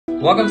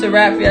Welcome to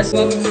Rap Fiesta.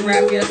 Welcome to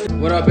Rap Fiesta.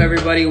 What up,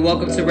 everybody?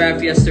 Welcome to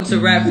Rap Fiesta. To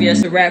Rap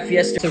Fiesta. Rap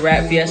Fiesta.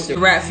 Rap Fiesta.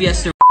 Rap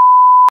Fiesta.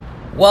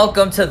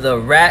 Welcome to the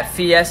Rap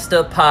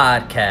Fiesta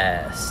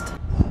podcast.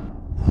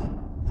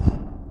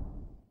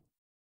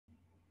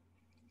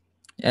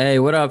 Hey,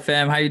 what up,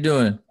 fam? How you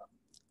doing?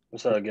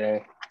 What's up,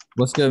 gang?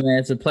 What's good, man?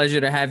 It's a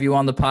pleasure to have you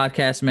on the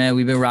podcast, man.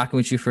 We've been rocking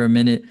with you for a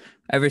minute.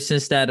 Ever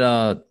since that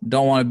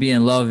Don't Want to Be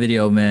in Love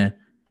video, man.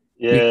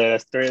 Yeah,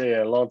 it's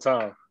a long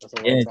time. That's a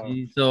long time.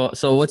 Geez.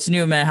 So what's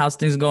new, man? How's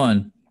things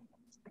going?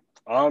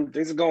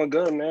 Things are going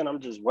good, man. I'm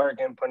just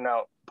working,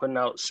 putting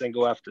out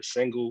single after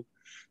single,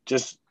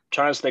 just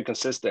trying to stay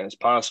consistent as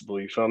possible.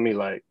 You feel me?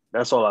 Like,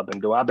 that's all I've been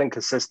doing. I've been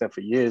consistent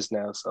for years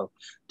now, so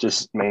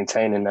just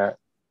maintaining that.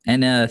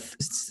 And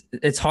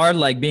it's hard,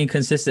 like, being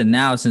consistent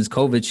now since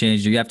COVID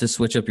changed. You have to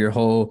switch up your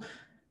whole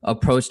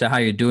approach to how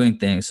you're doing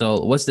things.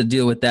 So what's the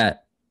deal with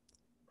that?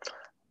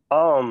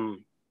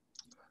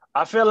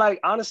 I feel like,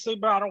 honestly,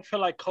 bro, I don't feel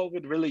like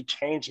COVID really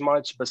changed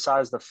much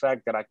besides the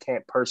fact that I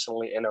can't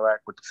personally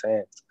interact with the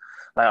fans.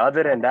 Like,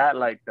 other than that,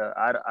 like,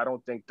 I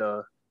don't think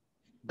the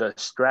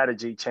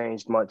strategy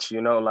changed much,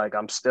 you know? Like,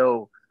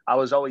 I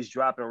was always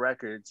dropping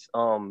records.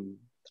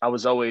 I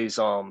was always,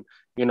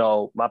 you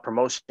know, my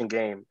promotion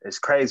game is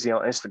crazy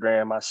on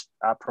Instagram.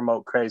 I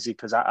promote crazy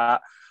because I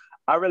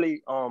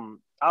really, I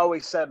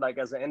always said, like,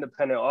 as an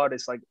independent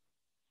artist, like,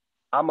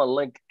 I'm a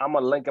link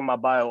in my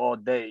bio all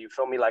day. You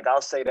feel me? Like,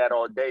 I'll say that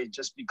all day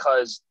just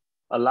because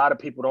a lot of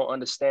people don't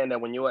understand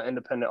that when you're an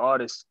independent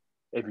artist,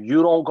 if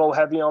you don't go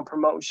heavy on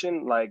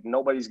promotion, like,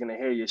 nobody's going to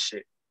hear your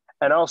shit.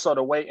 And also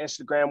the way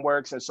Instagram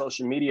works and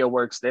social media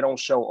works, they don't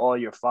show all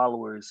your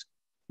followers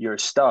your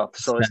stuff.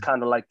 So it's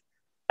kind of like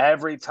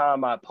every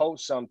time I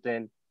post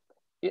something,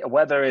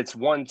 whether it's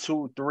 1,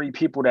 2, 3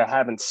 people that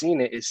haven't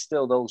seen it, it's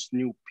still those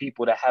new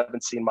people that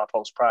haven't seen my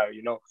post prior,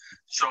 you know?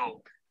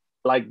 So,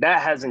 like, that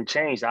hasn't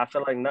changed. I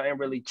feel like nothing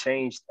really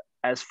changed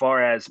as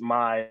far as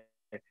my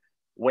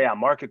way I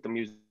market the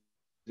music.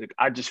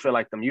 I just feel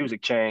like the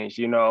music changed,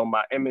 you know,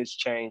 my image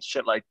changed,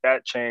 shit like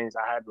that changed.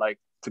 I had, like,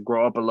 to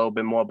grow up a little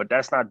bit more, but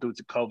that's not due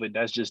to COVID.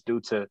 That's just due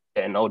to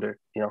getting older,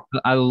 you know?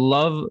 I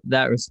love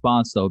that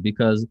response, though,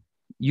 because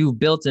you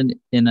built an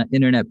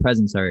internet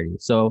presence already.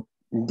 So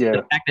yeah,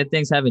 the fact that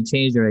things haven't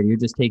changed already, you're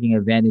just taking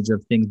advantage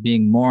of things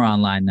being more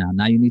online now.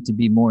 Now you need to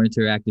be more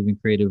interactive and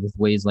creative with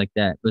ways like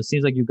that. But it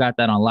seems like you got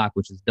that on lock,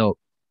 which is dope.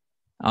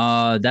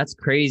 That's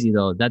crazy,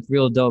 though. That's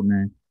real dope,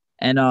 man.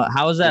 And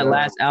how was that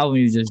last album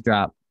you just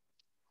dropped?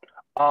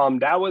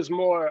 That was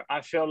more, I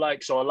feel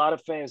like, so a lot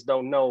of fans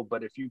don't know,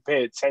 but if you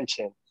pay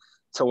attention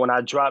to when I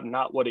dropped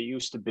Not What It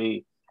Used to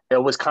Be,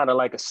 it was kind of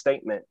like a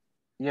statement.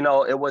 You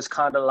know, it was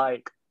kind of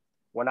like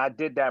when I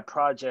did that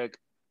project,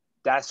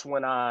 that's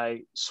when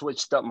I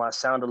switched up my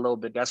sound a little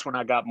bit. That's when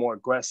I got more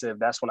aggressive.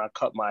 That's when I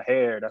cut my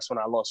hair. That's when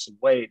I lost some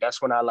weight.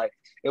 That's when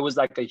it was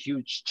like a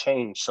huge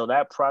change. So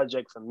that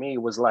project for me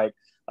was like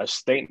a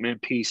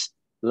statement piece,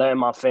 letting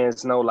my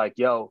fans know, like,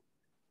 yo,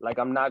 like,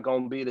 I'm not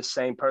going to be the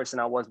same person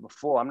I was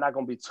before. I'm not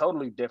going to be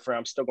totally different.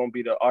 I'm still going to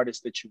be the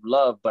artist that you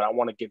love, but I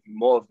want to give you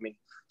more of me.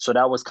 So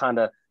that was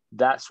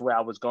that's where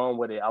I was going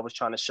with it. I was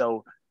trying to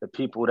show the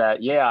people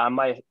that, yeah, I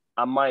might,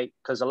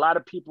 because a lot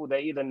of people,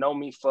 they either know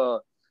me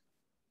for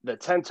the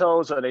 10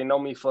 Toes, or they know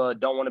me for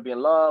Don't Want to Be in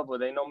Love, or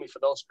they know me for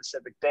those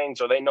specific things,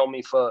 or they know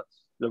me for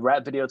the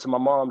rap video to my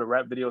mom, the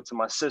rap video to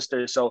my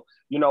sister. So,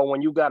 you know,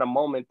 when you got a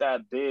moment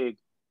that big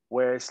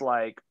where it's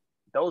like,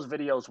 those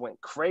videos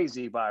went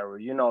crazy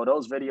viral, you know,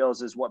 those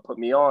videos is what put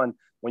me on.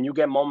 When you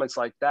get moments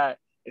like that,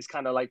 it's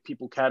kind of like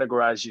people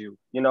categorize you,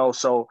 you know?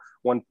 So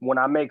when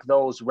I make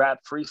those rap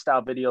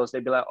freestyle videos,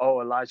 they be like,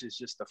 oh, Elijah's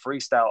just a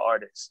freestyle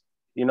artist,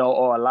 you know,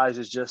 or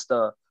Elijah's just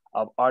a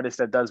artist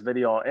that does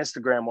video on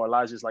Instagram, or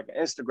Elijah's like an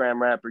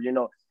Instagram rapper, you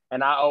know?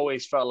 And I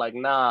always felt like,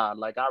 nah,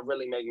 like, I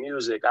really make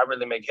music. I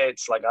really make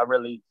hits. Like, I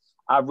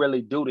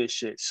really do this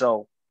shit.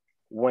 So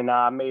when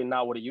I made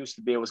Not What It Used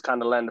to Be, it was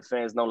kind of letting the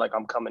fans know, like,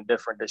 I'm coming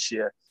different this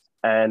year.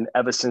 And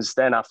ever since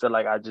then, I feel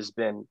like I've just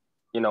been,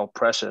 you know,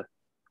 pressure.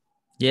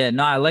 Yeah,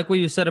 no, I like what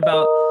you said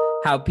about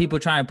how people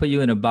try and put you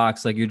in a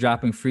box. Like, you're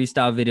dropping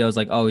freestyle videos,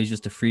 like, oh, he's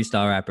just a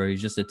freestyle rapper.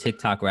 He's just a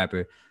TikTok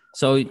rapper.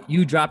 So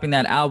you dropping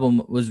that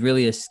album was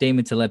really a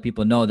statement to let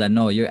people know that,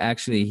 no, you're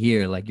actually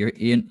here. Like, you're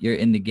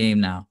in the game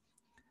now.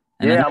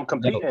 And yeah, I'm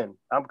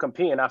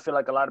competing. I feel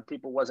like a lot of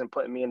people wasn't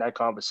putting me in that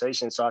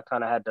conversation. So I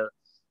kind of had to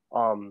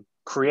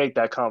create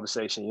that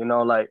conversation. You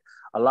know, like,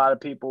 a lot of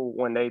people,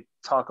 when they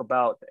talk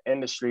about the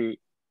industry,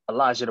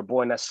 Elijah the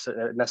Boy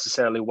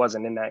necessarily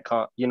wasn't in that,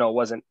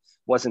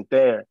 wasn't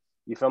there.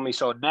 You feel me?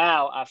 So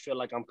now I feel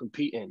like I'm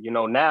competing. You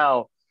know,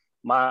 now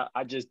my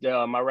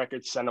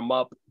record Send 'Em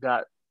Up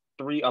got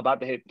about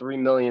to hit 3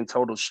 million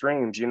total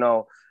streams. You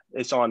know,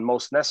 it's on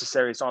Most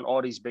Necessary. It's on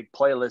all these big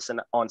playlists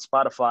and on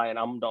Spotify, and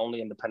I'm the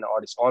only independent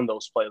artist on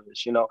those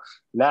playlists. You know,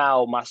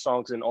 now my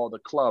songs in all the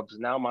clubs.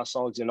 Now my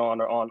songs are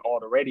on all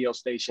the radio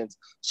stations.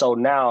 So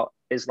now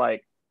it's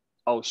like,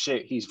 oh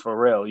shit, he's for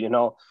real. You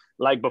know,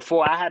 like,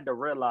 before I had to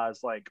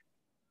realize, like,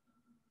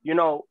 you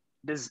know,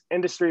 this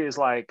industry is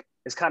like,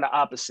 it's kind of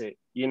opposite.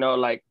 You know,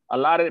 like a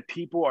lot of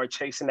people are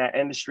chasing that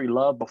industry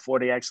love before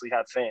they actually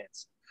have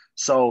fans.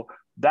 So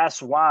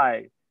that's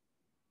why,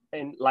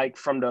 and like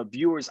from the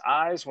viewers'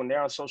 eyes, when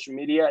they're on social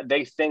media,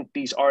 they think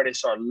these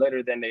artists are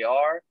litter than they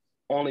are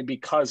only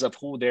because of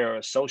who they're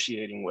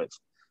associating with.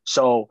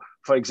 So,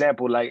 for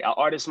example, like an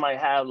artist might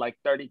have like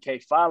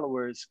 30K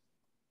followers,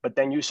 but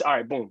then all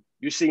right, boom,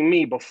 you see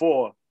me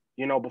before,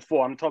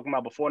 before, I'm talking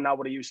about before, not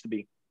what it used to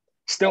be.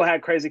 Still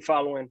had crazy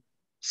following,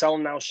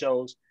 selling out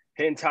shows,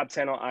 hitting top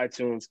 10 on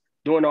iTunes,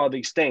 doing all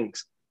these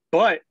things.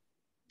 But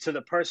to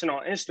the person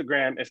on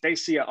Instagram, if they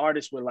see an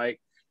artist with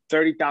like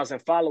 30,000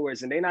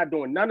 followers and they're not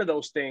doing none of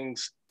those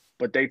things,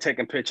 but they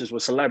taking pictures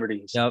with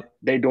celebrities. Yep.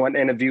 They doing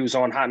interviews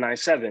on Hot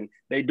 97.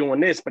 They doing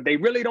this, but they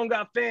really don't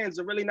got fans.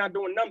 They're really not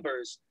doing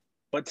numbers.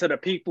 But to the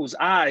people's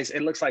eyes,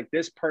 it looks like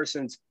this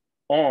person's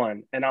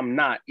on and I'm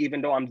not,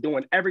 even though I'm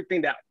doing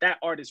everything that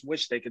artist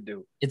wish they could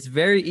do. It's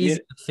very easy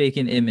to fake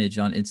an image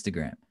on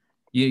Instagram.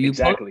 You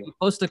exactly.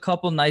 Post a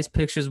couple nice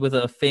pictures with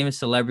a famous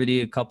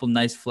celebrity, a couple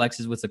nice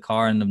flexes with a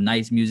car and a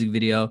nice music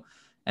video,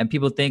 and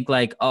people think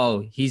like,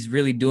 oh, he's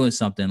really doing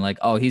something. Like,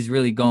 oh, he's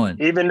really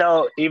going. Even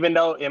though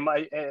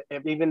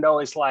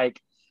it's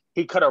like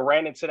he could have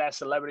ran into that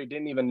celebrity,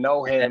 didn't even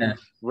know him,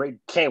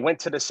 went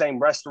to the same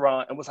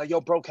restaurant and was like,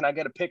 yo, bro, can I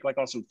get a pic like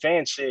on some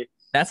fan shit?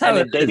 That's how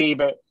it didn't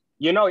even,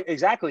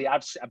 exactly.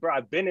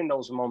 I've been in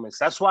those moments.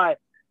 That's why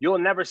you'll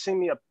never see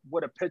me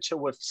with a picture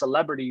with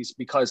celebrities,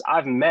 because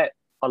I've met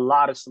a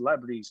lot of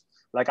celebrities.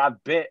 Like I've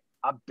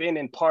been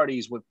in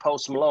parties with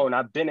Post Malone.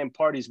 I've been in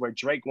parties where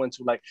Drake went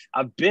to. Like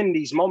I've been in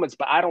these moments,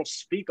 but I don't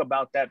speak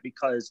about that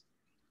because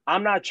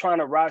I'm not trying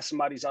to rise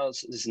somebody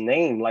else's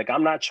name. Like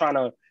I'm not trying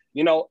to,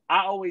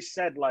 I always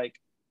said like,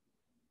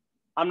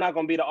 I'm not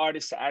going to be the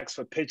artist to ask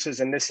for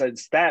pictures and this and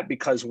that,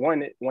 because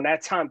when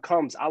that time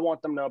comes, I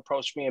want them to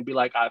approach me and be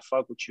like, I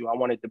fuck with you. I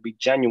want it to be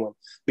genuine,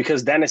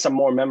 because then it's a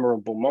more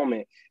memorable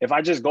moment. If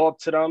I just go up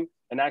to them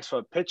and ask for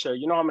a picture,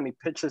 you know how many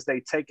pictures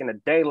they take in a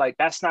day? Like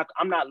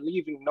I'm not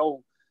leaving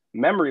no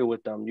memory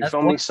with them. You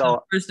feel me?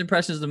 So first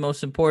impression is the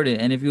most important.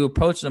 And if you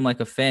approach them like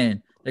a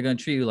fan, they're going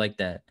to treat you like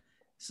that.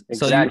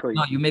 Exactly.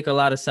 So you make a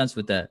lot of sense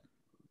with that.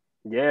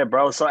 Yeah,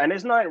 bro. So, and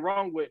there's nothing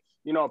wrong with,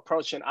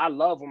 approaching. I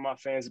love when my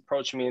fans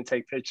approach me and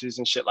take pictures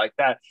and shit like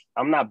that.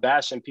 I'm not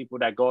bashing people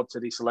that go up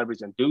to these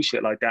celebrities and do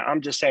shit like that.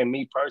 I'm just saying,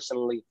 me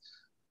personally,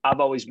 I've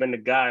always been the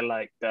guy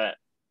like that.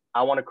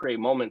 I want to create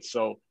moments.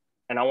 So,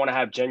 and I want to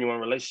have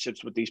genuine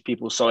relationships with these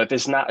people. So if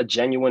it's not a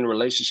genuine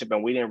relationship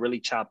and we didn't really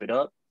chop it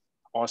up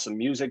on some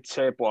music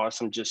tip or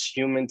some just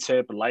human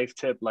tip, life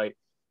tip, like,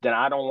 then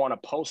I don't want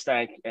to post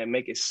that and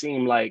make it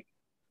seem like,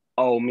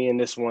 oh, me and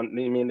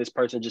this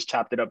person just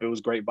chopped it up. It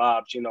was great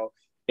vibes,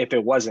 if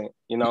it wasn't,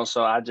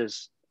 so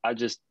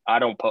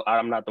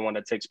I'm not the one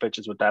that takes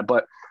pictures with that.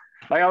 But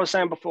like I was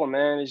saying before,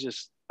 man,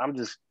 I'm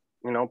just,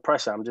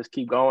 pressing. I'm just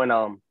keep going.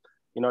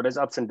 There's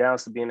ups and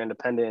downs to being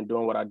independent and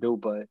doing what I do,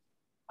 but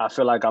I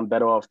feel like I'm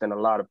better off than a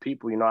lot of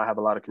people. I have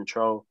a lot of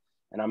control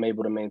and I'm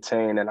able to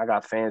maintain, and I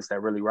got fans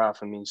that really ride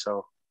for me.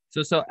 So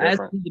as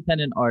an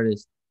independent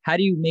artist, how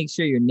do you make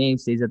sure your name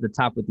stays at the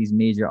top with these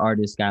major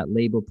artists, got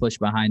label push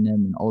behind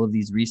them and all of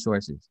these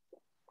resources?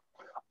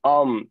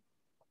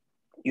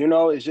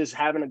 It's just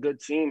having a good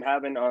team,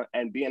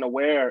 and being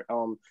aware.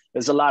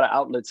 There's a lot of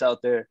outlets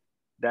out there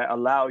that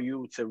allow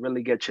you to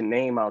really get your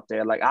name out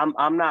there. Like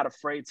I'm not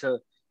afraid to,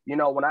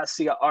 when I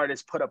see an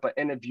artist put up an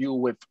interview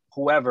with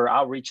whoever,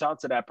 I'll reach out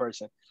to that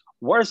person.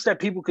 Worst that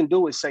people can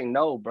do is say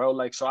no, bro.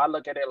 Like, so I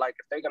look at it like,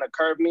 if they're going to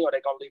curve me or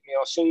they're going to leave me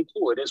on scene,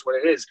 cool, it is what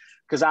it is.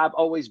 Because I've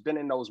always been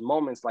in those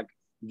moments like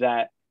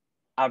that.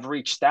 I've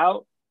reached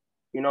out,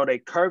 they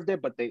curved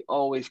it, but they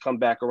always come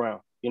back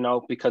around,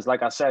 because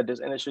like I said, this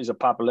industry is a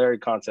popularity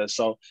contest.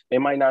 So they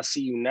might not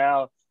see you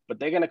now, but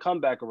they're going to come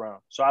back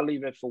around. So I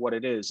leave it for what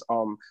it is.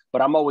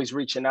 But I'm always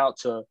reaching out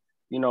to,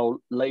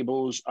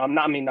 labels.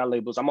 Not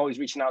labels. I'm always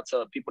reaching out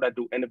to people that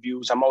do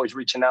interviews. I'm always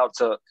reaching out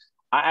to,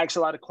 I ask a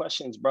lot of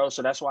questions, bro.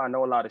 So that's why I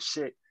know a lot of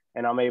shit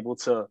and I'm able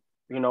to,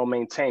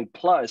 maintain.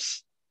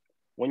 Plus,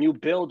 when you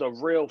build a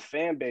real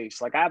fan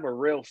base, like I have a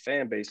real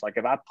fan base. Like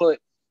if I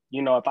put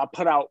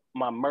out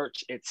my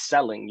merch, it's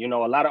selling. A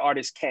lot of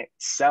artists can't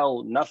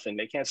sell nothing.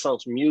 They can't sell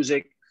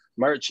music,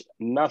 merch,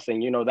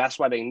 nothing. That's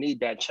why they need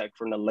that check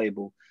from the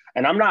label.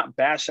 And I'm not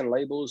bashing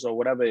labels or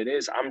whatever it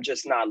is. I'm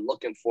just not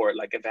looking for it.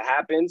 Like if it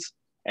happens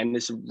and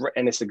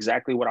it's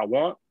exactly what I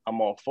want, I'm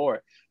all for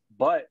it.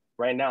 But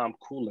right now I'm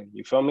cooling,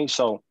 you feel me?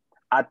 So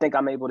I think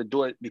I'm able to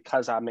do it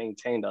because I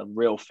maintained a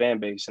real fan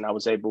base and I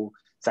was able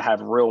to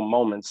have real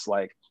moments.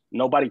 Like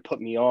nobody put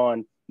me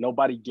on,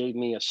 nobody gave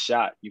me a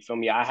shot, you feel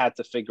me? I had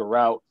to figure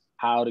out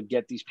how to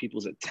get these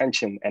people's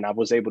attention, and I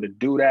was able to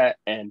do that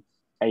and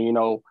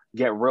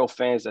get real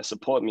fans that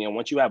support me. And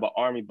once you have an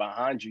army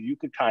behind you, you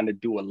could kind of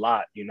do a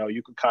lot,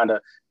 you could kind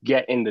of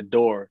get in the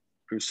door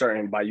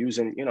by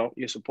using,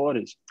 your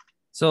supporters.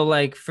 So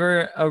like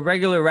for a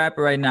regular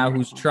rapper right now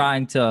who's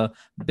trying to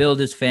build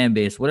his fan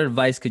base, what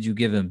advice could you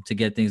give him to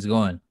get things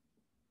going?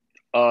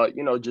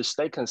 Just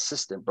stay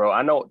consistent, bro.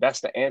 I know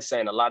that's the answer.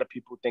 And a lot of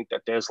people think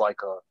that there's like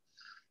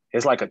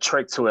it's like a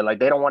trick to it. Like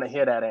they don't want to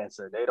hear that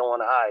answer. They don't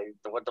want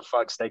to, what the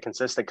fuck, stay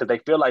consistent because they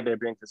feel like they're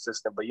being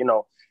consistent. But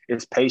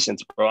it's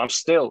patience, bro. I'm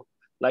still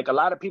like a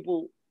lot of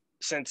people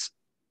since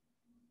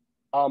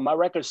my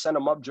record Send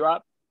 'Em Up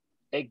drop,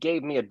 it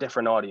gave me a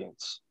different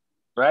audience,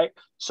 right?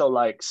 So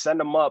like Send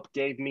 'Em Up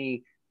gave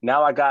me,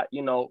 now I got,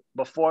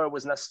 before it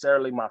was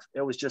necessarily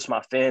it was just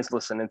my fans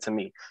listening to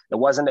me. It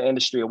wasn't the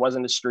industry, it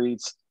wasn't the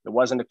streets, it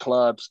wasn't the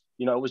clubs,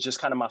 it was just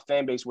kind of my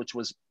fan base, which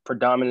was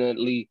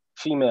predominantly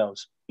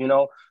females,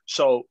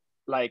 So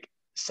like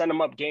Send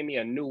 'Em Up gave me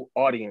a new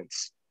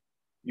audience.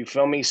 You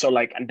feel me? So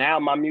like now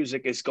my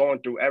music is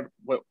going through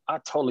I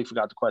totally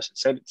forgot the question.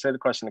 Say the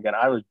question again.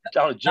 I was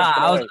just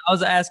I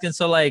was asking,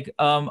 so like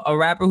a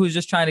rapper who's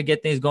just trying to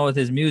get things going with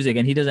his music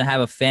and he doesn't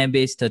have a fan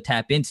base to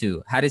tap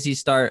into, how does he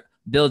start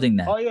building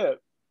that? Oh yeah.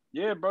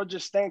 Yeah, bro,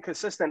 just staying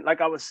consistent.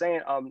 Like I was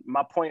saying,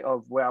 my point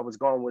of where I was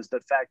going was the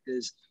fact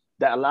is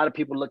that a lot of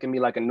people look at me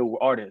like a new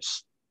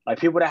artist. Like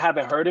people that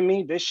haven't heard of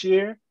me this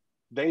year,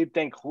 they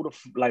think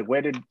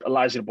where did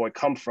Elijah the Boy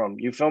come from?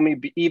 You feel me?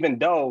 Even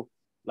though,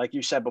 like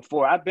you said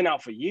before, I've been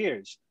out for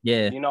years.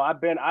 Yeah.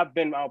 I've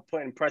been out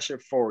putting pressure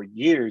for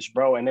years,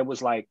 bro. And it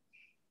was like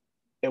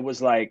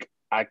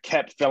I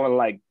kept feeling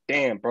like,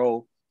 damn,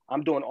 bro,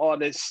 I'm doing all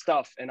this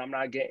stuff and I'm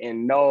not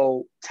getting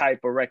no type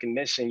of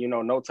recognition,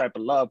 no type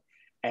of love.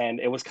 And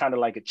it was kind of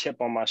like a chip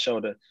on my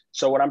shoulder.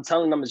 So what I'm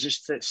telling them is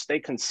just to stay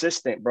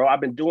consistent, bro.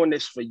 I've been doing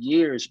this for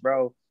years,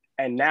 bro.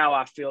 And now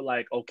I feel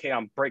like, okay,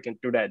 I'm breaking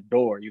through that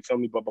door. You feel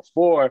me? But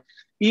before,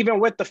 even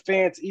with the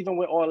fans, even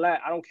with all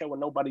that, I don't care what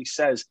nobody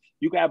says.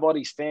 You can have all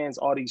these fans,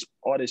 all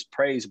this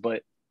praise,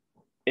 but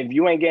if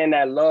you ain't getting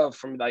that love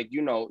from the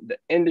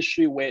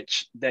industry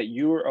that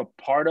you're a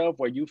part of,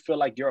 where you feel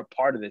like you're a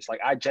part of this,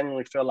 like I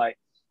genuinely feel like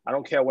I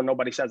don't care what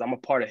nobody says, I'm a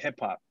part of hip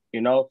hop,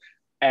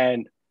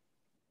 and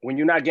when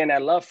you're not getting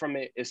that love from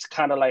it, it's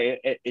kind of like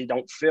it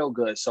don't feel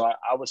good. So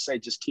I would say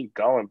just keep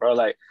going, bro.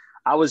 Like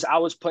I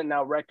was putting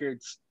out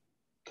records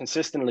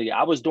consistently.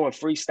 I was doing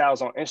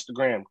freestyles on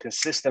Instagram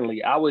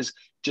consistently. I was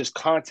just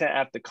content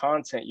after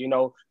content,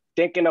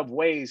 thinking of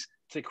ways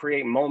to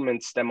create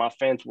moments that my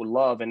fans will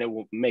love and it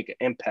will make an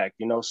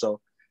impact, So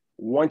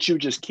once you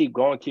just keep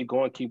going,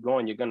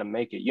 you're gonna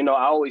make it.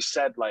 I always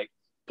said, like,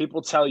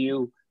 people tell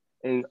you,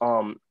 and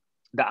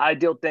the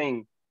ideal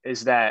thing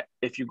is that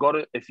if you go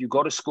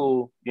to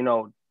school,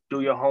 do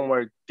your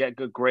homework, get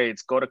good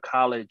grades, go to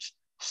college,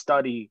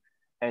 study,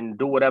 and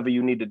do whatever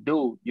you need to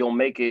do, you'll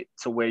make it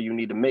to where you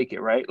need to make it,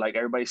 right? Like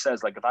everybody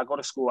says, like if I go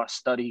to school, I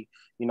study,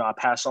 I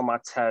pass on my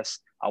tests,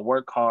 I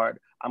work hard,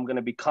 I'm going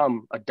to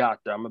become a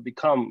doctor, I'm going to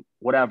become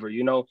whatever,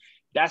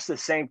 That's the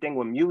same thing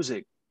with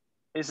music.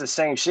 It's the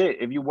same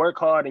shit. If you work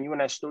hard and you're in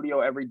that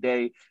studio every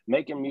day,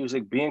 making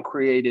music, being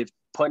creative,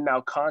 putting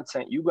out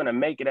content, you're going to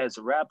make it as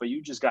a rapper.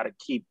 You just got to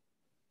keep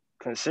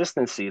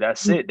consistency.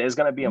 That's it. There's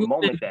going to be a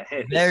moment that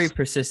hits. Very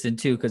persistent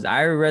too, because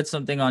I read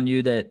something on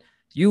you that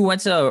you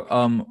went to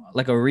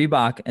like a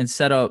Reebok and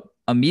set up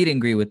a meet and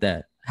greet with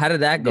that. How did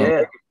that go?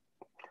 Yeah,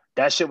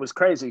 that shit was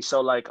crazy. So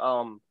like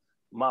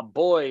my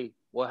boy,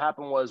 what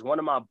happened was one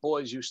of my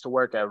boys used to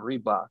work at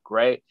Reebok,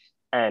 right?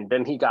 And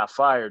then he got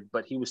fired,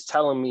 but he was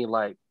telling me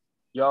like,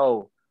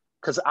 yo,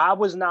 because I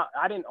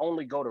didn't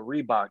only go to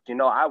Reebok,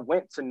 I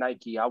went to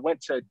Nike, I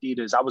went to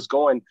Adidas, I was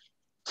going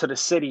to the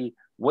city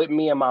with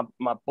me and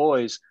my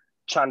boys,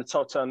 trying to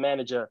talk to a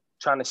manager,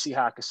 trying to see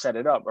how I could set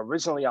it up.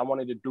 Originally, I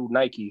wanted to do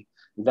Nike.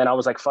 Then I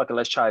was like, fuck it,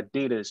 let's try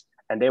Adidas.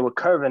 And they were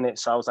curving it.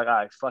 So I was like, all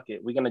right, fuck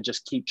it. We're going to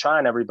just keep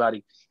trying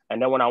everybody.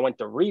 And then when I went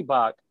to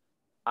Reebok,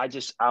 I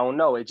don't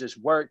know, it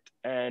just worked.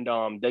 And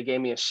they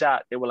gave me a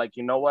shot. They were like,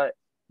 you know what?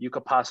 You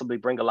could possibly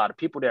bring a lot of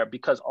people there,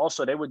 because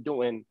also they were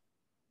doing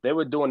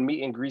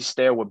meet and greets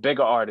there with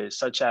bigger artists,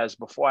 such as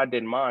before I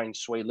did mine,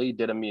 Sway Lee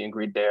did a meet and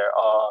greet there.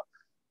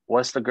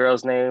 What's the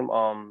girl's name?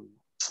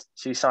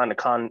 She signed to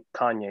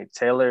Kanye.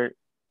 Taylor,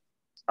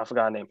 I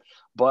forgot her name.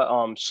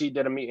 But she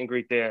did a meet and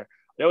greet there.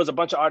 There was a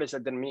bunch of artists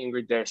that did a meet and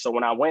greet there. So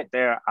when I went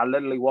there, I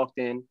literally walked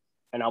in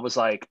and I was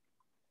like,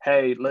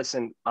 hey,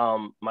 listen,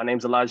 my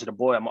name's Elijah the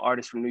Boy. I'm an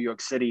artist from New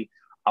York City.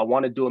 I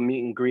want to do a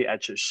meet and greet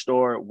at your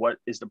store. What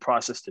is the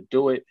process to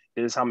do it?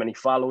 This is how many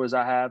followers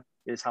I have.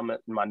 This is how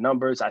my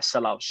numbers. I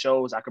sell out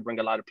shows. I could bring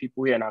a lot of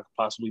people here and I could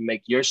possibly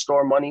make your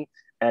store money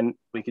and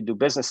we could do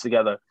business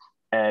together.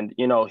 And,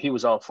 he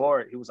was all for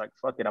it. He was like,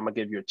 fuck it, I'm going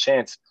to give you a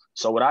chance.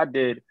 So what I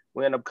did,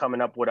 we ended up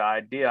coming up with an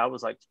idea. I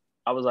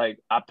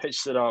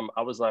pitched it.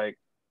 I was like,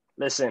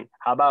 listen,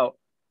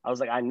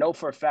 I know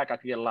for a fact I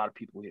could get a lot of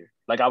people here.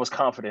 Like I was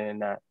confident in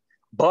that,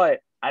 but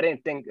I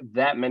didn't think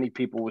that many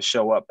people would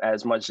show up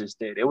as much as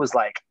did. It was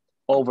like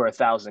over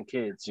 1,000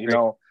 kids,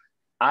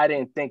 I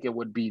didn't think it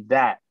would be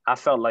that. I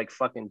felt like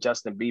fucking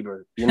Justin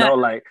Bieber,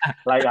 like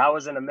I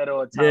was in the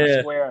middle of Times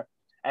Square,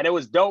 and it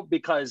was dope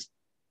because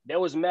there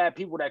was mad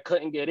people that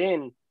couldn't get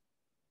in.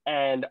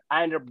 And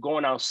I ended up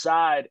going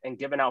outside and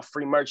giving out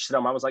free merch to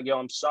them. I was like, yo,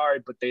 I'm sorry,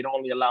 but they'd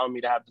only allow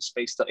me to have the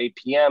space till 8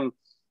 p.m.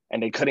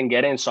 and they couldn't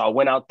get in. So I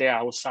went out there,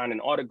 I was signing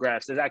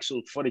autographs. There's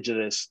actual footage of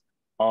this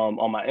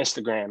on my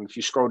Instagram. If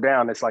you scroll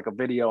down, it's like a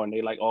video and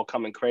they like all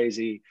coming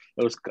crazy.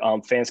 It was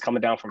fans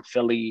coming down from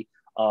Philly,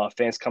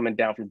 fans coming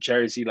down from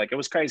Jersey. Like, it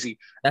was crazy.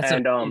 That's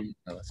And amazing,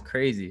 though. It's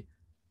crazy.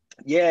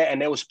 yeah,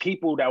 and there was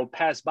people that would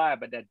pass by,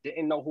 but that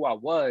didn't know who I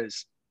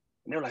was.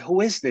 And they're like,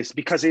 who is this?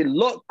 Because it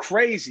looked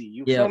crazy.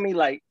 You Yeah. feel me?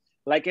 Like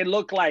it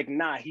looked like,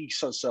 nah,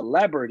 he's a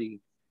celebrity.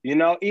 You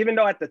know, even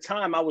though at the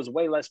time I was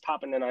way less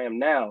popping than I am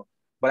now,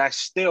 but I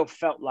still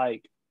felt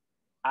like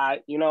I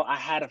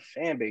had a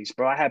fan base,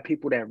 bro. I had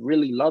people that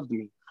really loved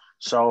me.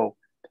 So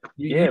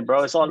yeah,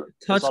 bro, it's all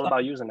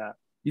about using that.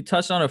 You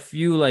touched on a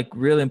few like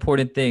really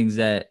important things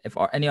that if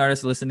any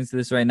artist listening to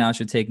this right now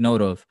should take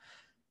note of.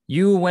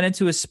 You went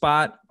into a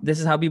spot. This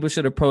is how people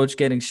should approach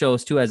getting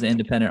shows too as an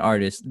independent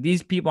artist.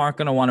 These people aren't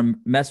going to want to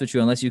mess with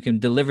you unless you can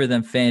deliver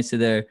them fans to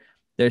their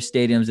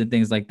stadiums and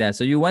things like that.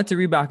 So you went to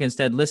Reebok and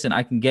said, listen,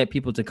 I can get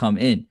people to come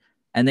in.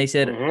 And they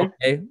said,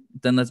 okay,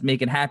 then let's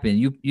make it happen.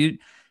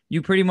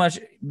 You pretty much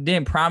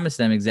didn't promise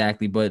them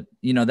exactly, but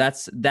you know,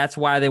 that's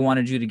why they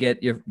wanted you to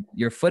get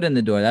your foot in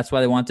the door. That's why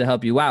they wanted to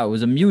help you out. It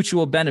was a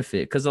mutual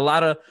benefit because a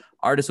lot of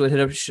artists would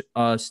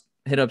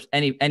hit up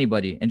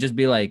anybody and just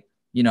be like,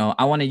 you know,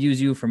 I want to use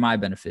you for my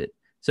benefit.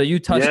 So you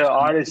touched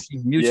artists,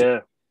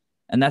 mutual,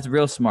 and that's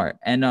real smart.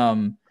 And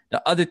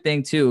the other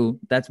thing too,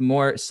 that's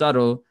more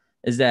subtle,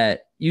 is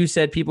that you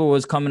said people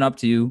was coming up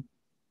to you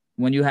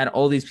when you had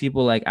all these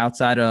people like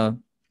outside of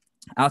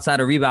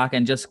Reebok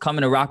and just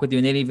coming to rock with you,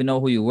 and they didn't even know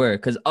who you were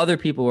because other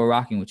people were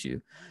rocking with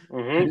you.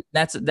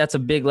 That's a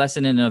big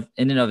lesson in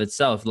and of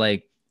itself.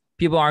 Like,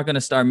 people aren't going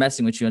to start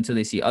messing with you until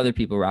they see other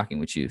people rocking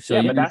with you. So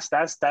yeah, but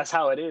that's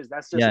how it is.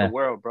 That's just the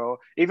world, bro.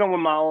 Even with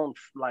my own,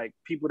 like,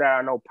 people that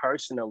I know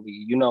personally,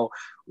 you know,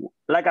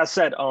 like I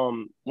said,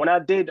 when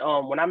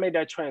I made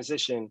that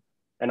transition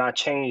and I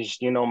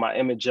changed, you know, my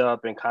image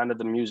up and kind of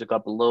the music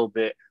up a little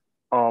bit,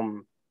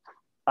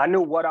 I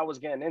knew what I was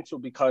getting into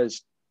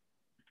because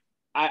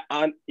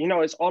I you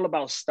know, it's all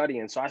about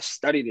studying. So I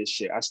study this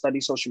shit. I study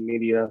social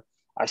media.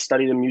 I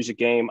study the music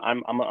game.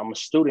 I'm a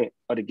student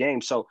of the game.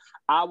 So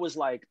I was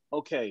like,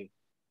 okay,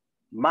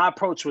 my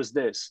approach was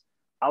this.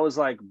 I was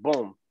like,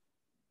 boom,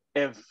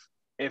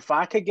 if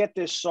I could get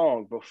this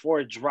song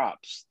before it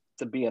drops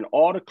to be in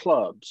all the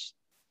clubs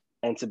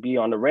and to be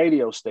on the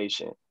radio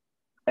station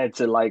and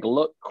to like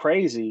look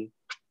crazy,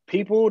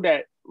 people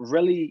that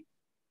really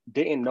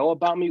didn't know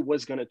about me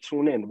was gonna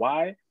tune in.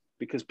 Why?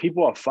 Because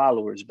people are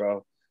followers,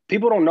 bro.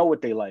 People don't know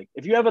what they like.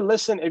 If you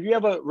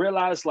ever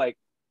realize, like,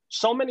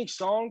 so many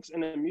songs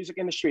in the music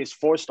industry is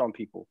forced on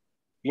people,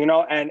 you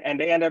know, and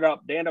they end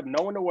up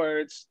knowing the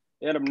words,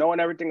 they end up knowing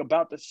everything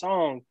about the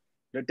song,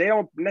 that they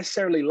don't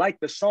necessarily like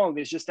the song.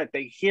 It's just that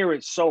they hear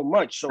it so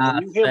much. So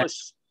when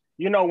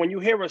you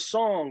hear a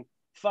song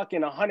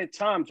fucking 100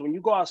 times, when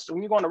you go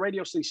on a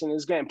radio station,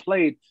 it's getting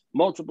played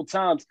multiple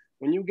times.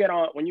 When you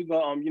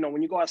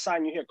go outside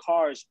and you hear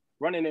cars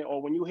running it,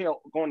 or when you hear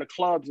going to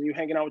clubs and you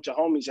hanging out with your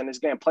homies and it's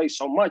getting played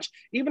so much,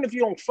 even if you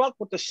don't fuck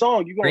with the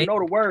song, you're gonna know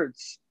the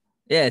words.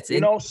 Yeah, it's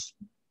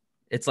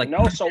like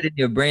in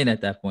your brain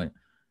at that point.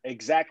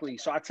 Exactly.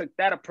 So I took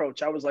that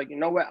approach. I was like, you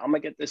know what? I'm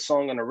gonna get this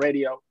song on the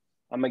radio.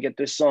 I'm gonna get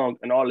this song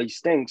and all these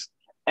things.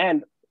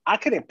 And I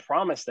couldn't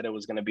promise that it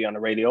was gonna be on the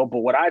radio, but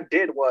what I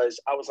did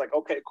was I was like,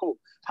 okay, cool.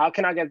 How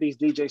can I get these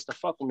DJs to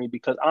fuck with me?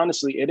 Because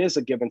honestly, it is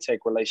a give and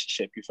take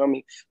relationship. You feel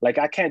me? Like,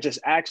 I can't just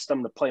ask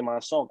them to play my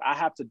song. I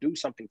have to do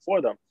something for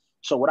them.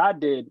 So what I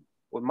did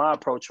with my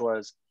approach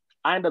was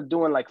I ended up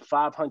doing like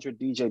 500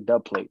 DJ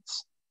dub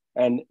plates.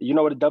 And you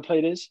know what a dub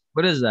plate is?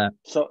 What is that?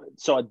 So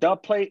a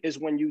dub plate is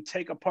when you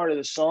take a part of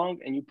the song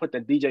and you put the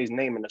DJ's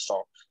name in the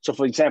song. So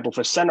for example,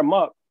 for Send 'Em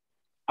Up,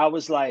 I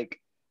was like,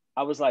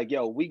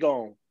 yo, we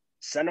gon'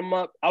 send 'em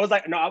up. I was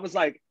like,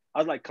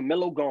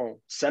 Camilo gon'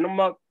 send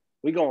 'em up.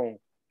 We gon'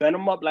 bend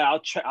 'em up. Like,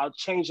 I'll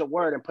change the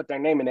word and put their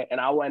name in it.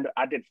 And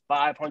I did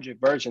 500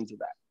 versions of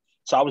that.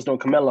 So I was doing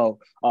Camilo,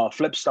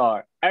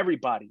 Flipstar,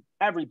 everybody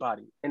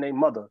and their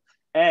mother.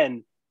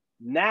 And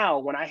now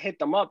when I hit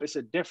them up, it's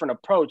a different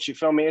approach. You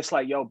feel me? It's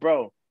like, yo,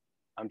 bro,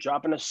 I'm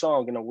dropping a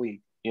song in a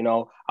week. You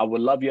know, I would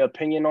love your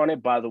opinion on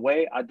it. By the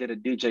way, I did a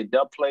DJ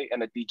dub plate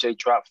and a DJ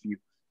drop for you.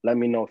 Let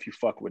me know if you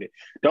fuck with it.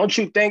 Don't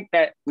you think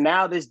that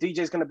now this DJ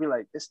is gonna be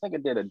like, this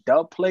nigga did a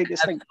dub plate?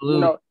 This nigga, you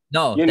know,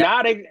 no.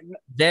 Now they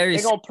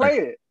gonna play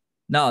it.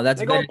 No,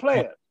 they gonna play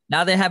it.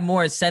 Now they have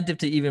more incentive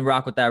to even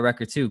rock with that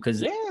record too,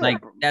 because like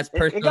that's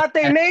personal. It got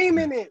their name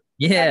in it.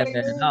 Yeah, man.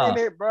 In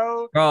it,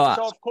 bro.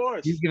 So of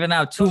course you've given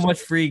out too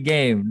much free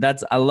game.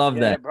 I love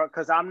that, bro.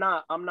 Because I'm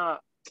not,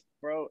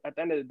 bro. At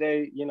the end of the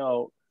day, you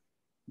know,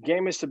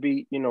 game is to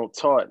be, you know,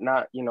 taught,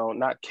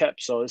 not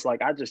kept. So it's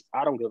like I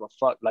don't give a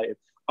fuck. Like, if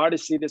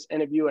artists see this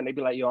interview and they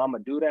be like, yo, I'm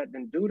gonna do that,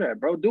 then do that,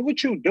 bro. Do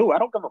what you do. I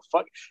don't give a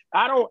fuck.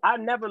 I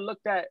never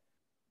looked at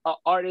an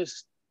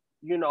artist,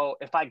 you know,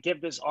 if I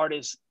give this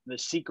artist the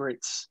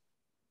secrets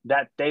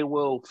that they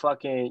will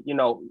fucking, you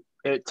know,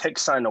 it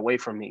takes something away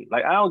from me.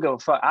 Like, I don't give a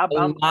fuck. A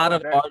lot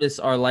of artists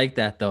are like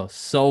that though.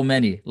 So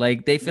many.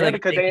 Like, they feel like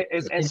because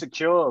it's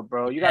insecure,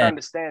 bro. You gotta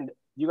understand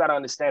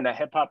that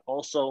hip hop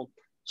also,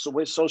 so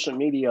with social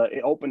media,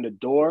 it opened the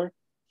door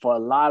for a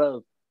lot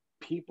of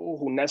people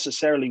who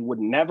necessarily would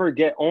never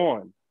get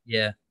on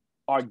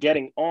are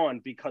getting on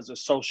because of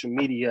social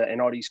media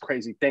and all these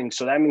crazy things.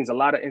 So that means a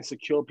lot of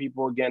insecure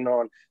people are getting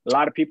on. A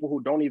lot of people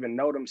who don't even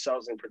know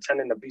themselves and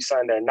pretending to be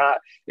something they're not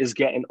is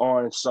getting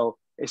on. So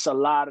it's a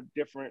lot of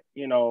different,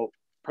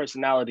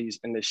 personalities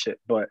in this shit.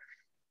 But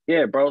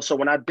yeah, bro. So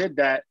when I did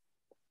that,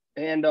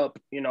 I end up,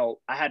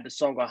 I had the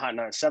song on Hot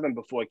 97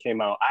 before it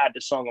came out. I had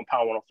the song on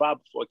Power 105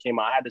 before it came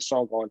out. I had the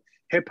song on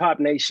Hip Hop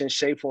Nation,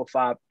 Shade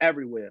 45,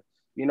 everywhere,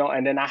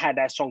 and then I had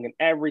that song in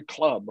every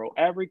club, bro.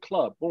 Every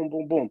club. Boom,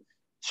 boom, boom.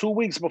 2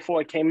 weeks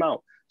before it came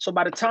out. So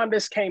by the time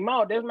this came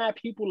out, there's mad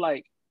people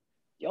like,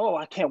 yo,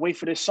 I can't wait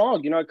for this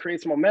song. It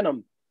creates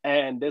momentum.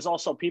 And there's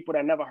also people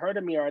that never heard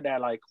of me or that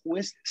like, who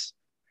is this?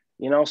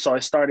 So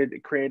it started to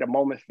create a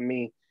moment for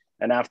me.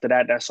 And after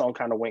that, that song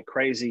kind of went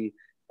crazy.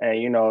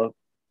 And,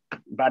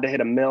 about to hit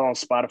 1 million on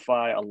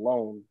Spotify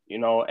alone,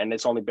 and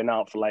it's only been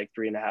out for like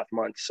 3.5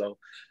 months. So,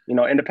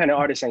 independent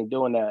artists ain't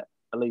doing that,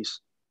 at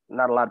least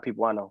not a lot of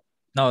people I know.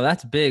 No,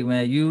 that's big,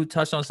 man. You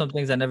touched on some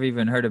things I never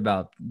even heard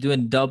about.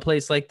 Doing dub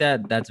plates like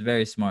that, that's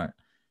very smart.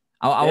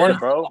 I want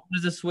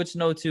to switch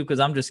note too,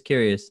 because I'm just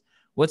curious.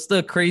 What's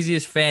the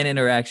craziest fan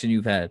interaction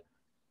you've had?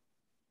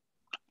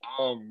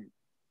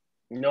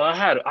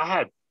 I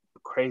had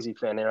crazy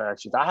fan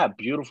interactions. I had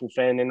beautiful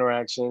fan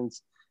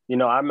interactions.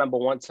 I remember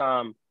one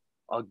time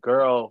a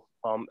girl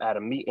at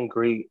a meet and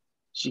greet,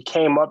 she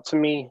came up to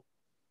me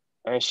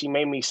and she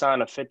made me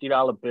sign a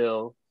 $50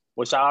 bill,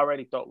 which I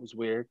already thought was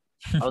weird.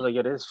 I was like,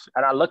 yo, this,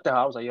 and I looked at her,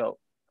 I was like, yo,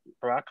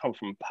 bro, I come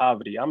from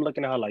poverty. I'm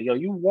looking at her like, yo,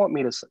 you want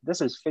me to,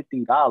 this is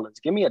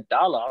 $50. Give me $1,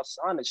 I'll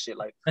sign this shit.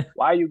 Like,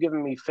 why are you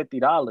giving me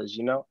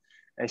 $50,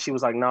 And she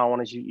was like, no, I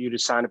wanted you to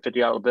sign a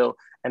 $50 bill.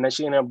 And then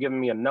she ended up giving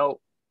me a note.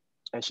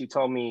 And she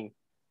told me,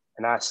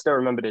 and I still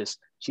remember this,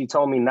 she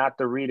told me not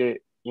to read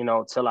it,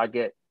 till I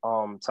get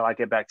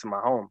back to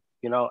my home,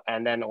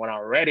 And then when I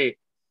read it,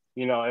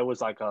 it was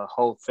like a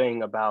whole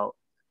thing about,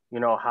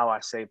 how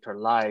I saved her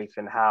life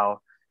and how,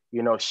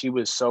 she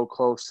was so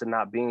close to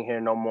not being here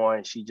no more.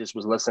 And she just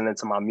was listening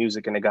to my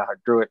music and it got her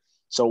through it.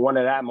 So one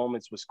of that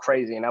moments was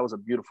crazy. And that was a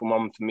beautiful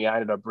moment for me. I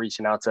ended up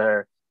reaching out to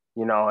her,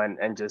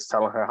 and just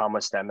telling her how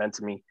much that meant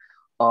to me.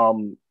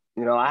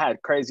 I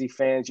had crazy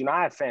fans.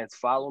 I had fans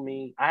follow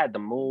me. I had to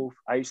move.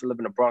 I used to live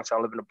in the Bronx. I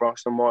don't live in the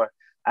Bronx no more.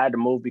 I had to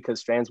move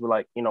because fans would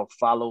like,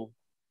 follow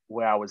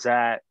where I was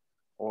at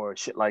or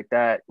shit like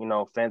that.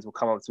 Fans would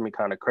come up to me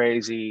kind of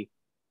crazy.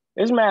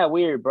 It's mad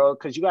weird, bro,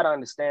 because you got to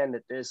understand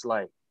that this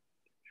like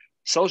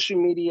social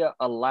media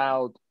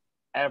allowed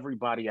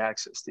everybody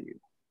access to you,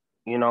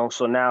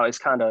 so now it's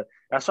kind of,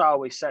 that's why I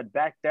always said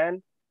back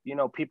then,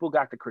 people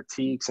got the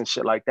critiques and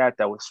shit like that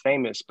was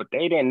famous, but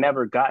they didn't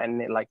never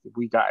gotten it like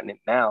we gotten it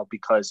now,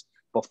 because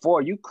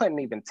before you couldn't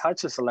even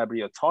touch a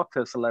celebrity or talk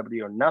to a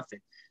celebrity or nothing.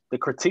 The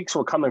critiques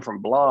were coming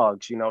from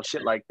blogs,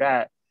 shit like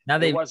that. Now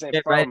they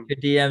get right to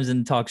your DMs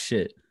and talk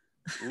shit.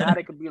 Now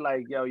they could be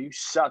like, yo, you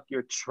suck,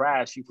 you're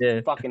trash, you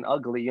fucking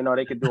ugly,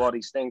 they could do all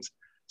these things.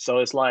 So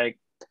it's like,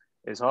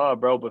 it's hard,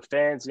 bro. But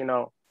fans,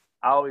 I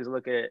always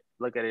look at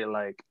it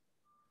like,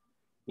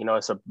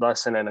 it's a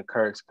blessing and a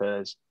curse,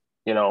 because,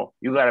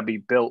 you got to be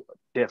built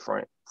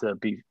different to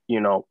be,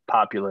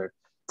 popular,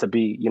 to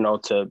be,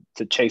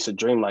 to chase a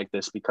dream like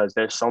this, because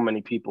there's so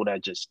many people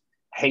that just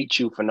hate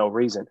you for no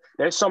reason.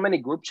 There's so many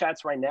group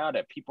chats right now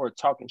that people are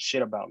talking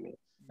shit about me.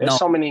 There's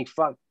so many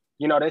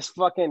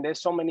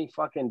there's so many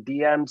fucking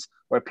DMs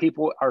where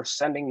people are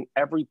sending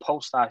every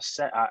post I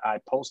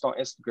post on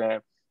Instagram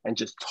and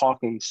just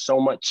talking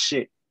so much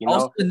shit,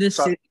 Also in this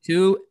city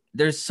too,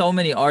 there's so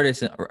many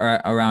artists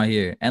around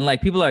here, and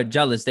like people are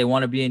jealous. They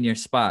want to be in your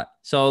spot.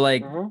 So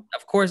like,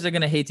 of course they're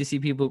gonna hate to see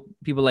people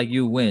like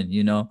you win,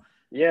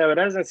 Yeah, but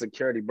that's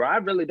insecurity, bro. I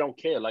really don't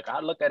care. Like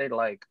I look at it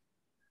like,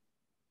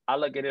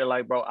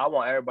 bro, I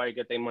want everybody to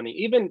get their money.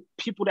 Even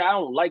people that I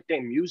don't like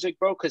their music,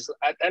 bro, because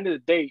at the end of the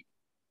day,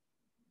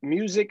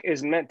 music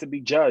is meant to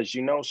be judged,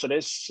 So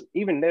there's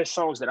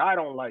songs that I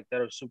don't like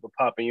that are super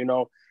popping,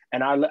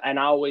 And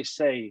I always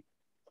say,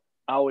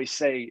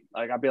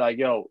 like, I'll be like,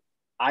 yo,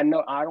 I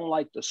know I don't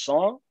like the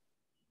song,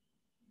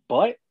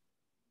 but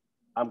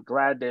I'm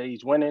glad that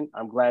he's winning.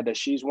 I'm glad that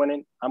she's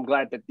winning. I'm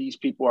glad that these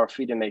people are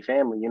feeding their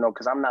family,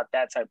 because I'm not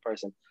that type of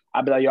person.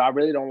 I'll be like, yo, I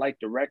really don't like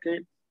the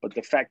record, but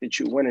the fact that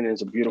you're winning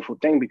is a beautiful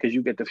thing because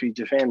you get to feed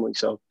your family.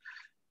 So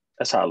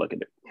that's how I look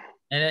at it.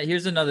 And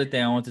here's another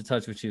thing I want to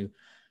touch with you.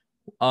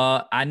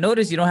 I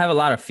noticed you don't have a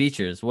lot of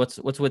features. What's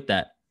with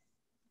that?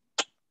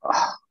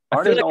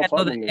 I feel like I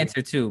know the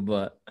answer too,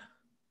 but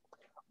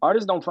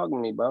artists don't fuck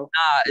with me, bro.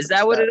 Is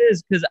that what it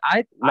is? Because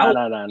I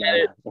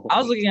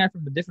was looking at it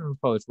from a different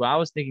approach. What I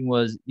was thinking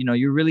was,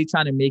 you're really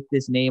trying to make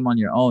this name on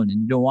your own,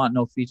 and you don't want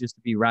no features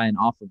to be riding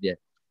off of it.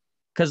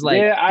 Because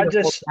like, yeah, I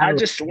just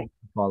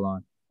fall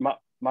on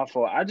my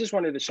fault. I just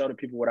wanted to show the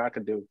people what I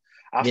could do.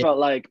 I felt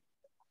like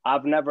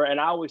I've never,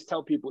 and I always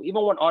tell people,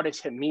 even when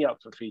artists hit me up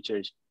for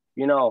features,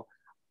 I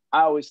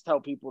always tell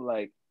people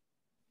like,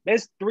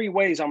 there's 3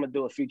 ways I'm gonna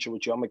do a feature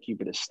with you. I'm gonna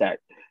keep it a stack.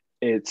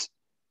 It's,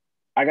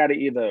 I gotta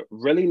either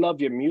really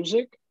love your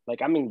music,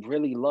 like I mean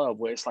really love,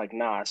 where it's like,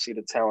 nah, I see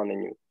the talent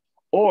in you.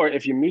 Or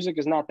if your music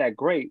is not that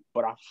great,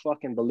 but I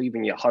fucking believe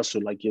in your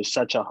hustle. Like you're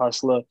such a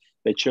hustler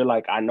that you're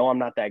like, I know I'm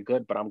not that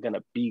good, but I'm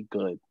gonna be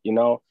good. You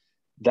know,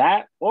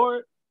 that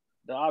or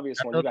the obvious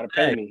one, you gotta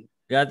pay me.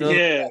 Got those.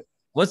 Yeah,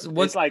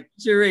 What's like,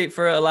 your rate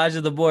for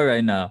Elijah the Boy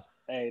right now?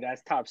 hey,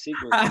 that's top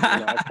secret.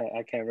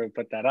 I can't really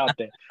put that out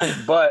there.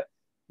 But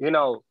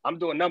I'm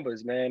doing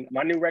numbers, man.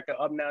 My new record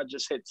up now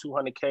just hit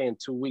 200K in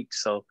 2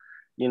 weeks. So,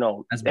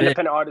 That's big.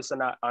 independent artists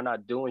are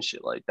not doing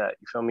shit like that.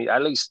 You feel me?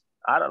 At least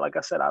I don't, like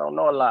I said, I don't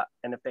know a lot.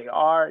 And if they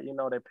are,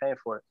 they're paying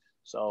for it.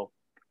 So,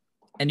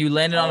 And you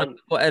landed on a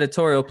cool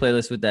editorial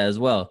playlist with that as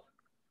well.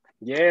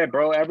 Yeah,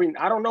 bro. I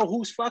don't know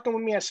who's fucking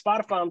with me at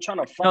Spotify. I'm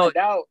trying to find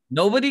out.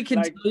 Nobody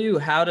can tell you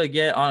how to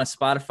get on a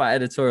Spotify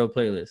editorial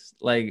playlist.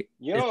 Like,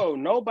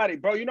 nobody,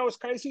 bro. You know what's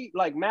crazy?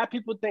 Like, mad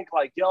people think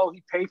like, yo,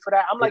 he paid for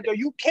that. I'm like, yo,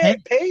 you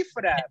can't pay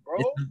for that, bro.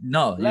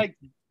 No, like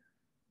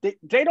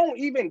they don't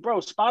even, bro.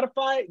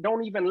 Spotify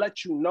don't even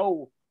let you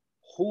know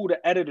who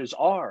the editors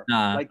are.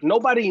 Nah. Like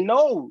nobody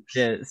knows.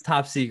 Yeah, it's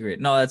top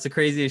secret. No, that's the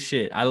craziest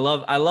shit. I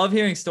love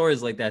hearing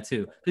stories like that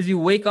too. Because you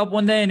wake up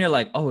one day and you're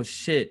like, oh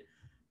shit.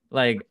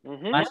 Like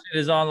my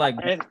shit is on like.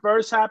 It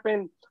first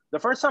happened. The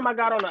first time I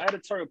got on the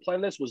editorial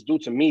playlist was due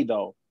to me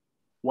though.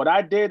 What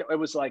I did, it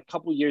was like a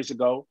couple years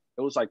ago.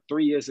 It was like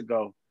 3 years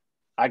ago.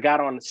 I got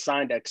on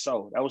Signed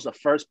XO. That was the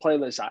first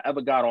playlist I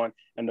ever got on.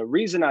 And the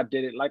reason I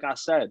did it, like I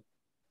said,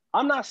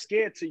 I'm not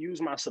scared to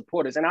use my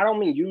supporters. And I don't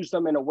mean use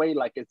them in a way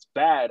like it's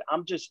bad.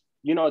 I'm just,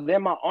 they're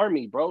my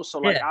army, bro. So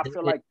like, I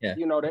feel like,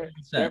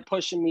 they're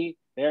pushing me.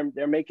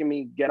 They're making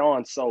me get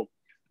on. So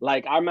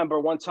like, I remember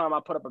one time I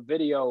put up a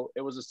video.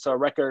 It was a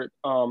record.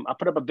 I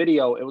put up a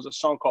video. It was a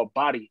song called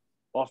Body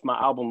off my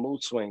album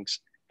Mood Swings.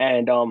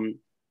 And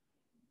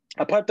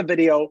I put up the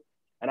video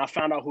and I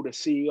found out who the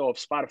CEO of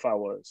Spotify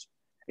was.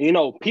 And,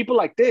 people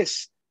like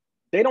this,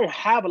 they don't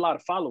have a lot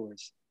of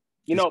followers.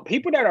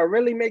 People that are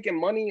really making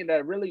money,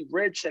 that are really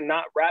rich and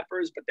not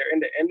rappers, but they're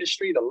in the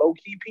industry, the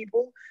low-key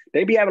people,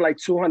 they be having like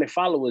 200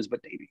 followers, but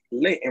they be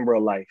lit in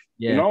real life,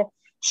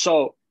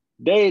 So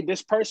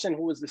this person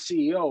who was the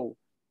CEO,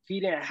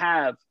 he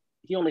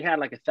only had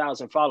like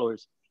 1,000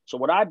 followers. So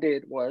what I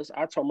did was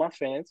I told my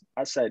fans,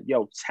 I said,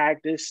 yo, tag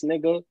this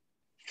nigga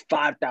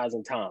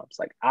 5,000 times.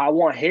 Like I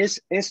want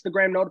his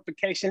Instagram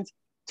notifications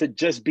to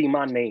just be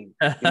my name,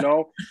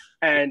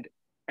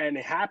 And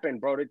it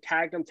happened, bro. They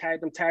tagged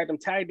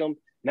him.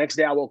 Next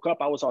day I woke up,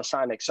 I was on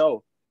Signed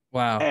XO.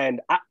 Wow. And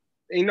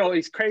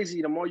it's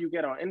crazy. The more you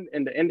get on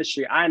in the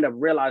industry, I end up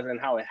realizing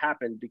how it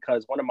happened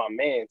because one of my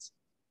mans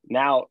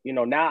now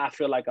I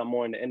feel like I'm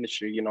more in the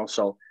industry,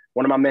 So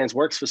one of my mans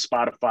works for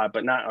Spotify,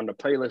 but not on the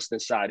playlisting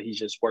side. He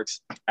just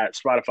works at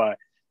Spotify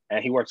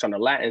and he works on the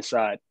Latin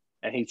side.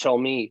 And he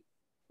told me,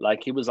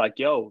 like, he was like,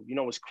 yo,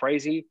 what's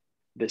crazy?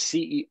 The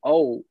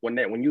CEO,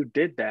 when you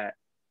did that,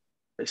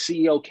 the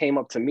CEO came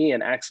up to me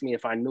and asked me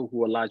if I knew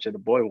who Elijah the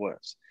Boy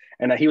was.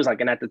 And he was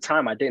like, and at the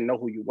time I didn't know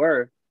who you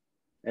were.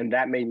 And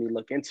that made me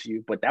look into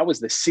you. But that was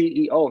the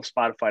CEO of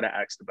Spotify that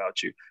asked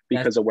about you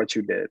because of what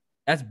you did.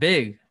 That's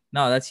big.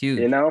 No, that's huge.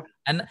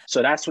 And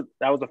so that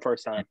was the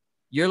first time.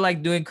 You're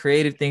like doing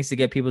creative things to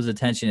get people's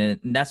attention.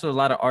 And that's what a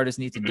lot of artists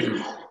need to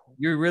do.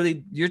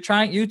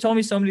 You told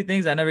me so many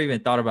things I never even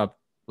thought about,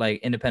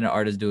 like independent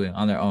artists doing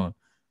on their own.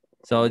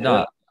 So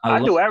I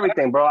do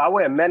everything, bro. I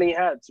wear many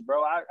hats,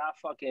 bro. I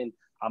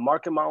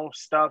market my own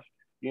stuff.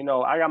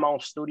 I got my own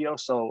studio,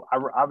 so I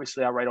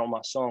write all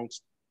my songs.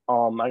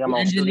 I got my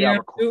own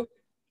studio.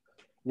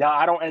 Yeah,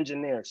 I don't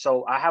engineer,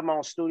 so I have my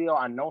own studio.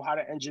 I know how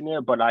to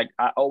engineer, but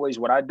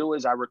what I do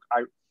is I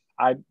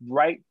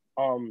write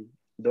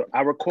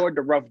I record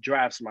the rough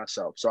drafts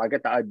myself, so I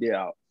get the idea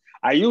out.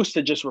 I used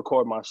to just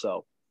record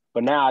myself,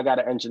 but now I got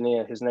an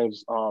engineer. His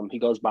name's he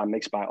goes by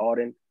Mixed by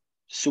Auden.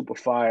 Super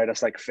fire.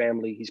 That's like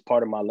family. He's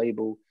part of my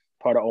label,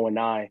 part of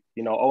O&I.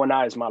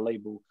 O&I is my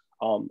label.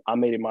 I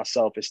made it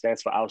myself. It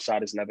stands for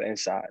Outsiders Never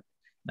Inside.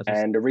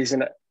 And the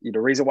reason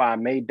why I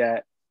made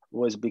that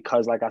was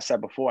because, like I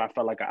said before, I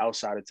felt like an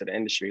outsider to the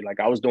industry.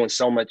 Like I was doing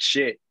so much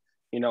shit,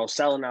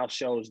 selling out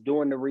shows,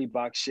 doing the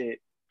Reebok shit,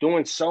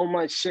 doing so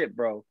much shit,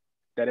 bro,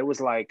 that it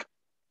was like,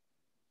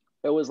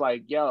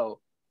 yo,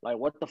 like,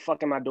 what the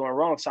fuck am I doing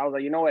wrong? So I was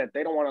like, you know what? If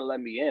they don't want to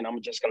let me in,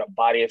 I'm just going to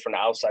body it from the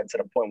outside to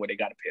the point where they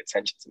got to pay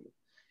attention to me,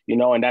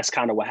 and that's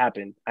kind of what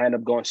happened. I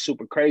ended up going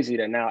super crazy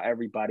that now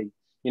everybody,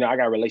 I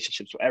got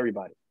relationships with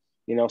everybody,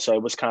 so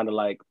it was kind of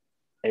like,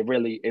 it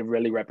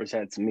really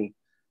represents me.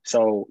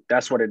 So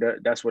that's what it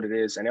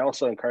is. And it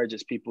also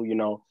encourages people,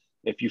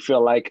 if you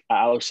feel like an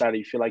outsider,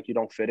 you feel like you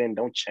don't fit in,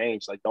 don't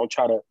change. Like, don't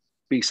try to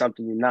be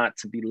something you're not,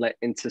 to be let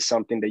into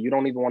something that you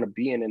don't even want to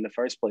be in the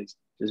first place.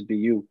 Just be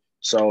you.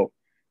 So,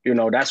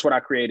 that's what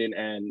I created.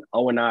 And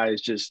O&I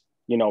is just,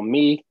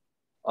 me,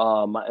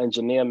 my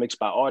engineer Mixed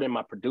by Auden,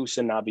 my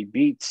producer Navi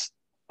Beats,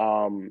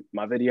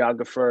 my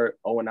videographer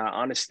O&I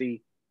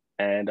Honesty,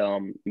 and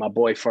my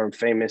boy Firm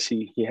Famous.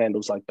 He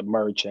handles like the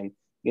merch and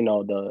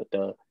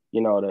the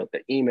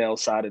email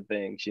side of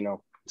things.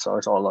 So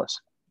it's all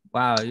us.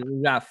 Wow,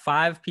 you got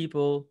 5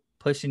 people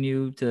pushing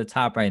you to the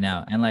top right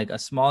now, and like a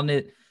small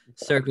knit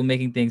circle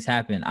making things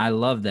happen. I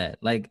love that.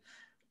 Like,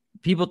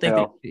 people think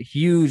Yeah. they're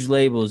huge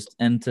labels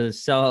and to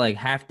sell like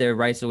half their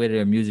rights away to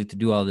their music to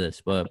do all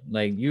this, but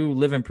like you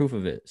live in proof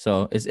of it.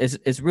 So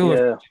it's real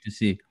Yeah. to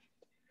see.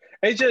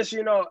 It's just,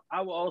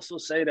 I will also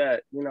say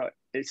that,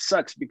 it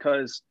sucks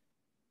because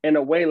in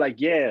a way, like,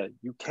 yeah,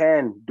 you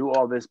can do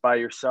all this by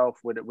yourself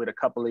with a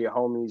couple of your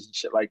homies and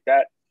shit like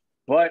that.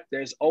 But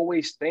there's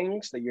always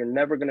things that you're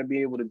never gonna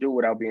be able to do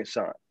without being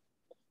signed.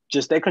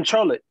 Just they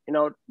control it.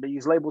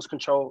 These labels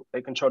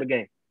they control the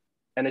game.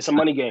 And it's a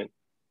money game.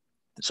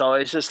 So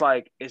it's just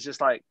like,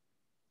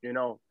 you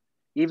know,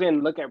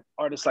 even look at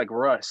artists like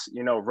Russ.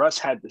 Russ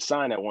had to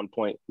sign at one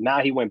point. Now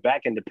he went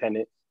back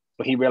independent,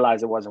 but he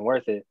realized it wasn't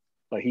worth it.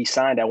 But he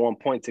signed at one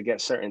point to get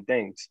certain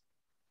things,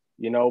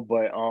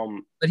 but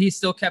But he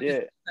still kept his yeah.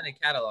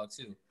 independent catalog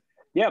too.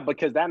 Yeah,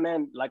 because that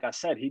man, like I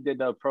said, he did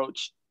the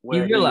approach He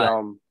where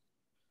realized.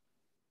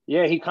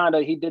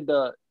 he did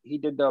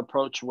the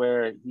approach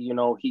where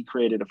he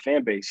created a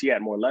fan base. He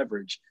had more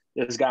leverage.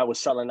 This guy was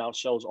selling out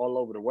shows all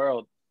over the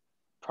world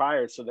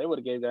prior, so they would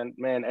have gave that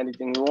man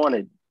anything he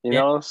wanted,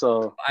 Yeah.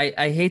 So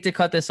I hate to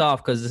cut this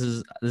off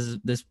because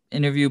this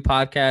interview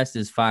podcast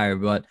is fire,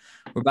 but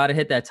we're about to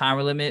hit that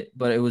timer limit.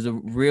 But it was a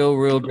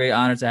real great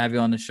honor to have you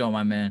on the show,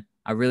 my man.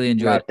 I really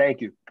enjoyed it. thank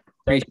you.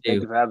 Appreciate Thank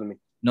you you for having me.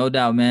 No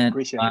doubt, man.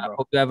 Appreciate it, bro.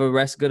 Hope you have a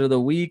rest good of the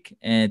week,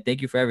 and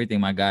thank you for everything,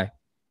 my guy.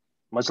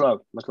 Much love.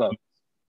 Much love.